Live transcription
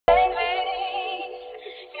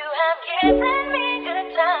giving me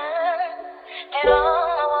good time, and all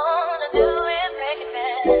I wanna do is make it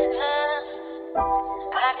better.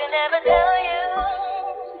 I can never tell you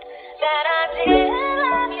that I did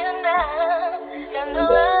love you now, and no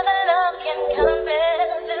other love can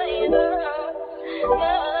compare to you.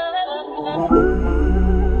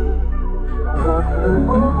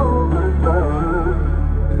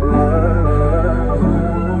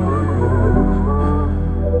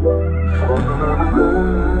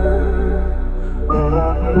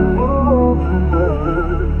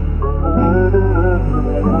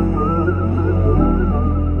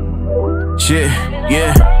 Shit,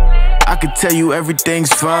 yeah, I could tell you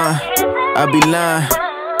everything's fine. I be lying.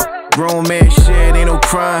 Grown man shit ain't no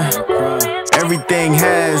crime. Everything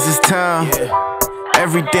has its time.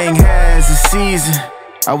 Everything has a season.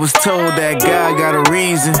 I was told that God got a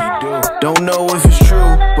reason. Don't know if it's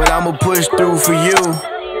true, but I'ma push through for you.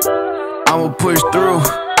 I'ma push through.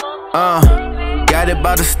 Got it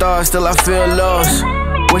by the stars, still I feel lost.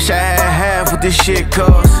 Wish I had half what this shit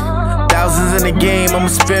cost. Thousands in the game, I'ma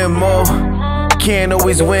spend more. Can't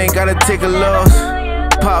always win, gotta take a loss.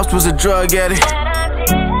 Pops was a drug addict,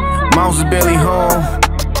 Moms was barely home.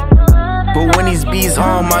 But when these beats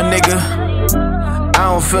on, my nigga, I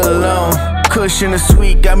don't feel alone. Cushion the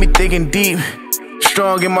sweet, got me thinking deep.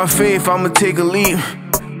 Strong in my faith, I'ma take a leap.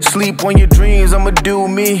 Sleep on your dreams, I'ma do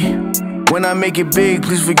me. When I make it big,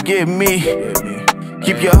 please forgive me.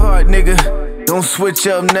 Keep your heart, nigga, don't switch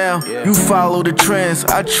up now. You follow the trends,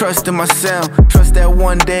 I trust in my sound. Trust that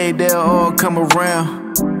one day they'll all come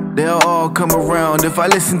around. They'll all come around. If I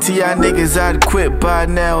listen to y'all niggas, I'd quit by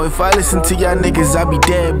now. If I listen to y'all niggas, I'd be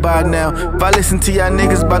dead by now. If I listen to y'all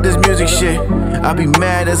niggas about this music shit, I'd be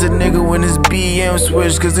mad as a nigga when this BM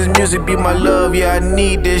switch. Cause this music be my love, yeah, I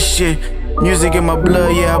need this shit. Music in my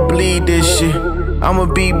blood, yeah, I bleed this shit. I'ma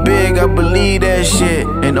be big, I believe that shit.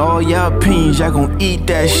 And all y'all opinions, y'all gon' eat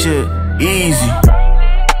that shit. Easy.